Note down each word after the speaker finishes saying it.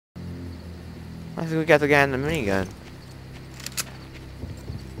I think we got the guy in the minigun.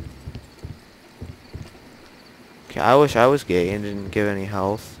 Okay, I wish I was gay and didn't give any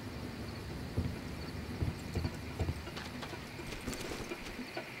health.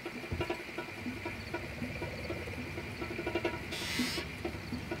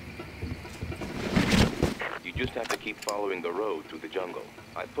 You just have to keep following the road through the jungle.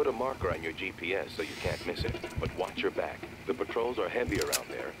 I put a marker on your GPS so you can't miss it, but watch your back. The patrols are heavy around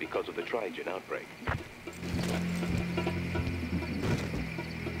there because of the Trigen outbreak.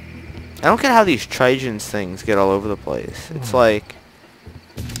 I don't get how these Trigens things get all over the place. It's like,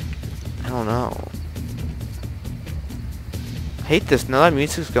 I don't know. I hate this. Now that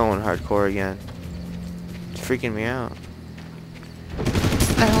music's going hardcore again. It's freaking me out.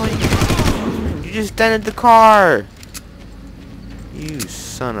 What the hell are you doing? You just dented the car! You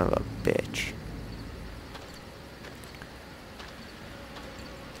son of a bitch.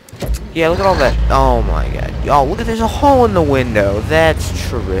 Yeah, look at all that. Oh my god. Oh, look at, there's a hole in the window. That's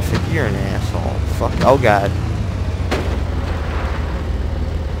terrific. You're an asshole. Fuck. Oh god.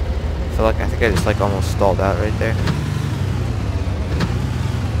 I think I just like almost stalled out right there.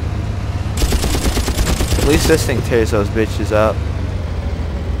 At least this thing tears those bitches up.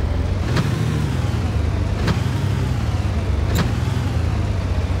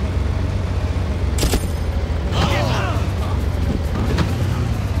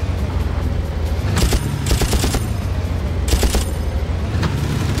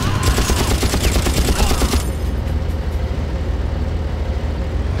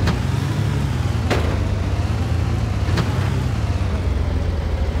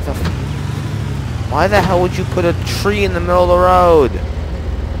 Why the hell would you put a tree in the middle of the road?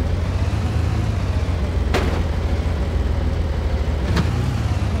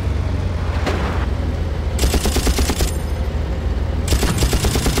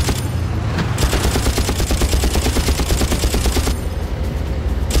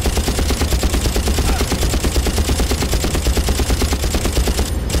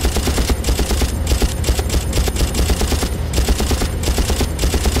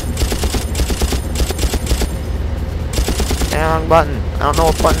 Wrong button. I don't know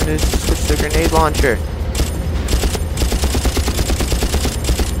what button to switch to the grenade launcher.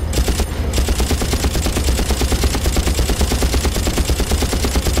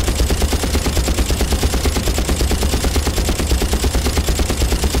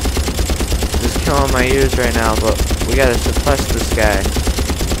 This is killing my ears right now, but we gotta suppress this guy.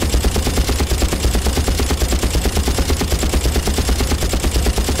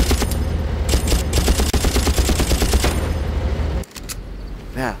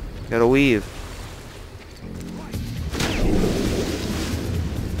 Yeah, gotta weave.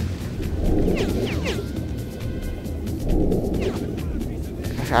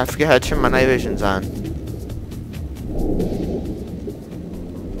 I forget how to turn my night visions on.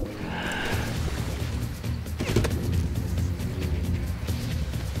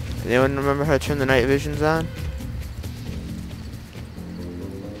 Anyone remember how to turn the night visions on?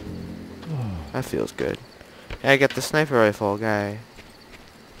 That feels good. Yeah, I got the sniper rifle guy.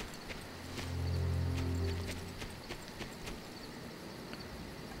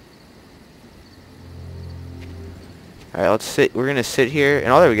 Alright, let's sit. We're gonna sit here, and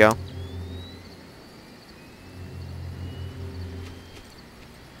oh, there we go.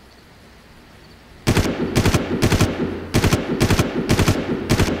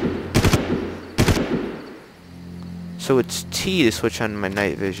 So it's T to switch on my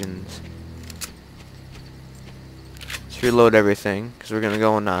night visions. Let's reload everything, because we're gonna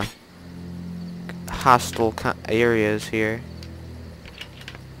go in hostile areas here.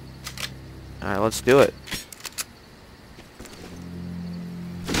 Alright, let's do it.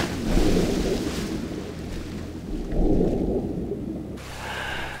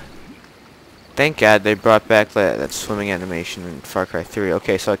 Thank God they brought back that swimming animation in Far Cry 3.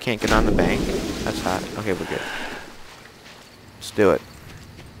 Okay, so I can't get on the bank. That's hot. Okay, we're good. Let's do it.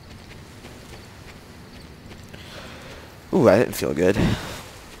 Ooh, I didn't feel good.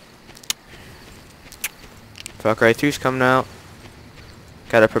 Far Cry 3's coming out.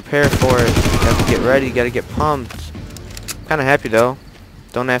 Gotta prepare for it. Gotta get ready. Gotta get pumped. Kinda happy though.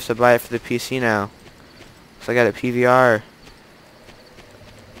 Don't have to buy it for the PC now. So I got a PVR.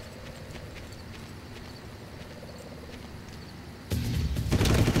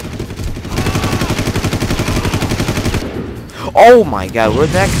 Oh my god, where'd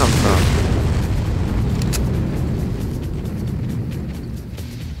that come from?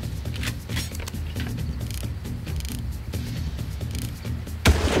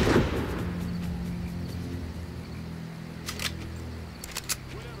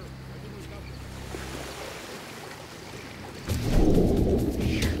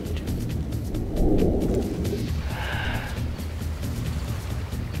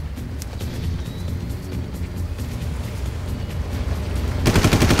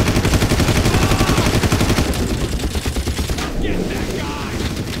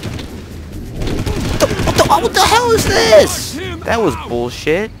 Oh, what the hell is this? That was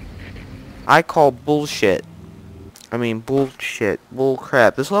bullshit. I call bullshit. I mean bullshit. Bull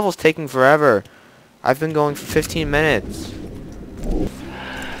crap. This level's taking forever. I've been going for 15 minutes. What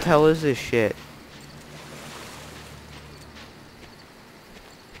the hell is this shit?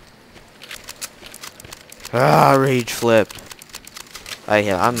 Ah, rage flip. I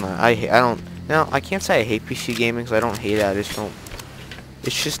don't. No, I can't say I hate PC gaming because I don't hate it. I just don't.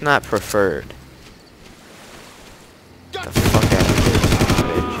 It's just not preferred. Get the fuck out of here,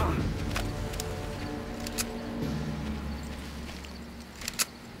 bitch.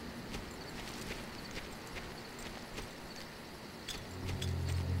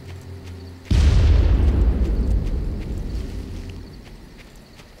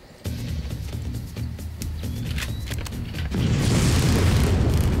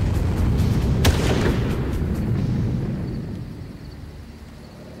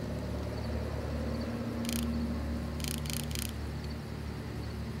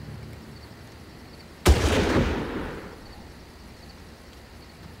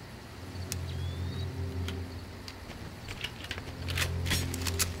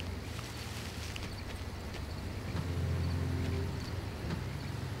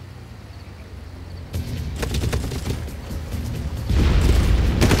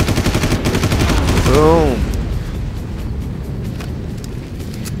 Boom.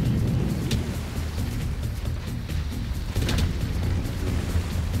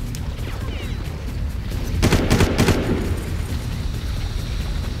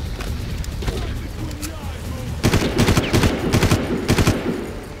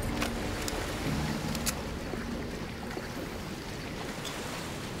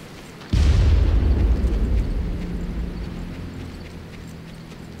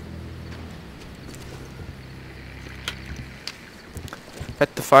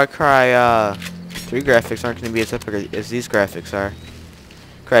 Bet the Far Cry 3 graphics aren't going to be as epic as these graphics are.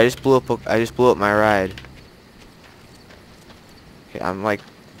 Crap, I just blew up my ride. Okay, I'm like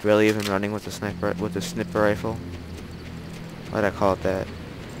barely even running with the snipper rifle. Why'd I call it that?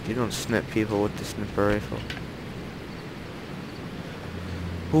 You don't snip people with the snipper rifle.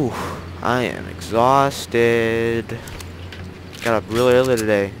 Whew, I am exhausted. Got up really early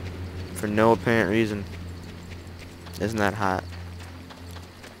today for no apparent reason. Isn't that hot?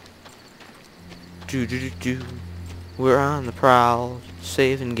 We're on the prowl,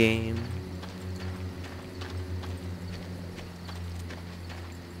 saving game.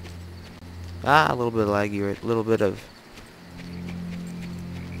 Ah, a little bit of laggy, right? A little bit of.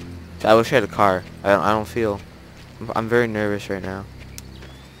 I wish I had a car. I don't feel. I'm very nervous right now.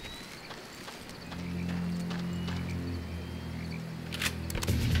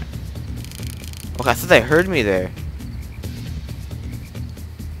 Okay, I thought they heard me there.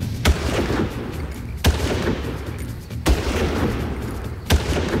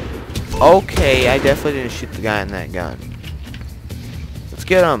 Okay, I definitely didn't shoot the guy in that gun. Let's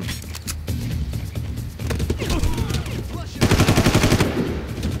get him.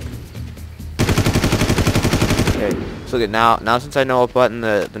 Okay, so look at now since I know what button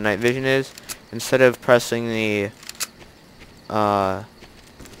the night vision is, instead of pressing the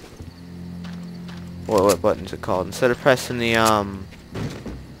what button is it called? Instead of pressing the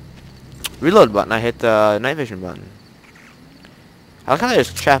reload button, I hit the night vision button. I like how they're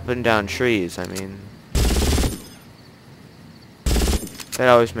just chopping down trees. I mean, that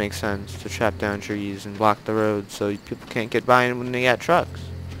always makes sense, to chop down trees and block the road so people can't get by when they got trucks.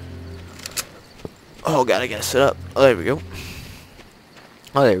 Oh god, I gotta sit up. Oh, there we go.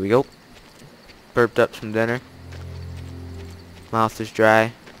 Oh, there we go. Burped up some dinner. Mouth is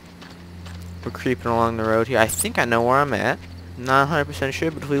dry. We're creeping along the road here. I think I know where I'm at. Not 100%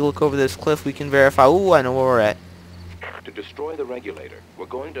 sure, but if we look over this cliff, we can verify. Ooh, I know where we're at. To destroy the regulator, we're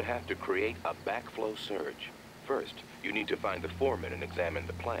going to have to create a backflow surge. First, you need to find the foreman and examine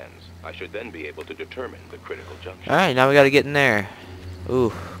the plans. I should then be able to determine the critical junction. Alright, now we gotta get in there.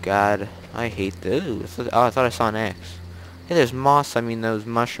 Ooh, god. I hate this. Ooh, oh, I thought I saw an axe. Hey, there's moss. I mean, those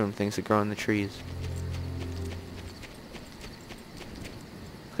mushroom things that grow in the trees.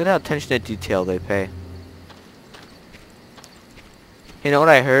 Look at how attention to detail they pay. You know what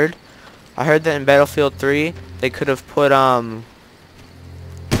I heard? I heard that in Battlefield 3, they could have put, oops,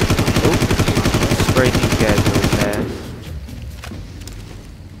 spray these guys really fast.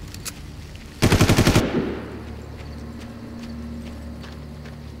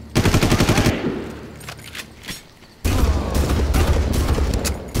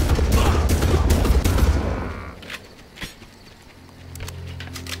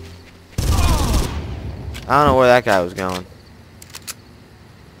 I don't know where that guy was going.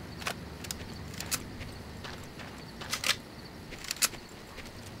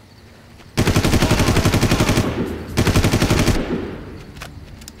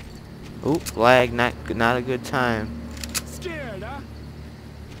 Oop, lag, not a good time. Scared, huh?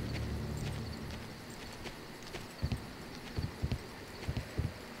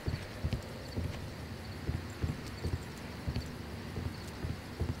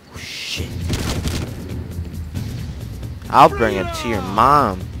 Oh, shit. I'll bring it to your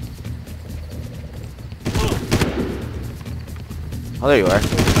mom. Oh, there you are.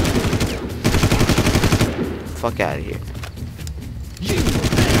 Fuck out of here.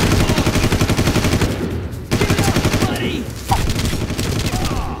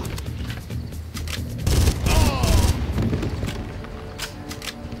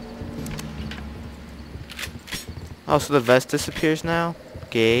 Oh, so the vest disappears now?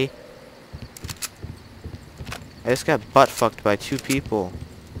 Gay. I just got butt fucked by 2 people.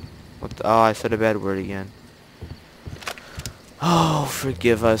 What the, oh, I said a bad word again. Oh,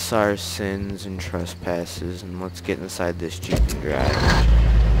 forgive us our sins and trespasses, and let's get inside this Jeep and drive.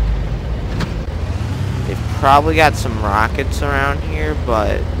 They've probably got some rockets around here,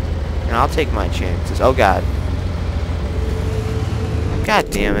 but I'll take my chances. Oh god. God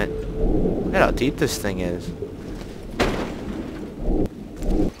damn it. Look at how deep this thing is.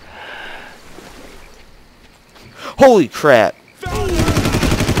 Holy crap. What the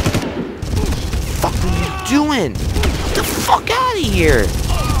fuck are you doing? Get the fuck out of here.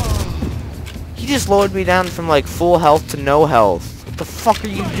 He just lowered me down from like full health to no health. What the fuck are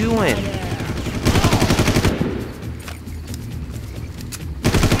you doing?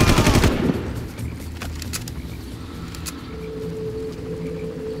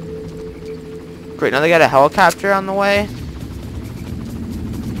 Great, now they got a helicopter on the way.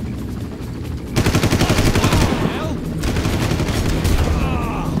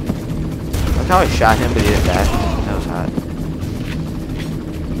 Look how I shot him, but he didn't die. That was hot.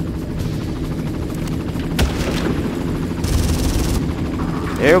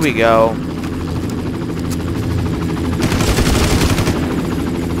 There we go.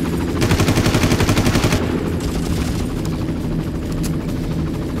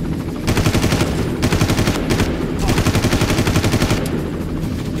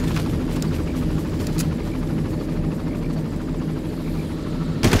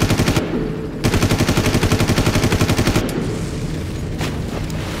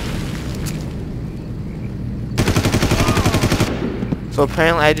 So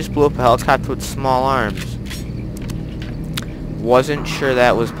apparently I just blew up a helicopter with small arms. Wasn't sure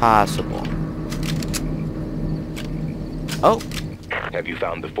that was possible. Oh. Have you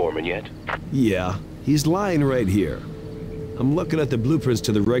found the foreman yet? Yeah, he's lying right here. I'm looking at the blueprints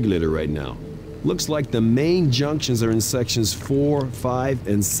to the regulator right now. Looks like the main junctions are in sections 4, 5,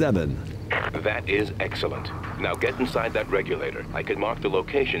 and 7. That is excellent. Now get inside that regulator. I can mark the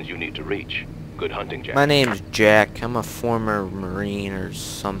locations you need to reach. Good hunting, Jack. My name's Jack. I'm a former Marine or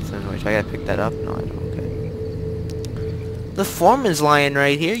something. Which I gotta pick that up? No, I don't. Okay. The foreman's lying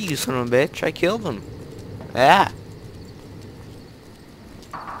right here, you son of a bitch. I killed him. Ah.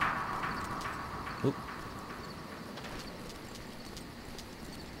 Oop.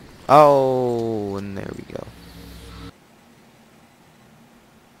 Oh, and there we go.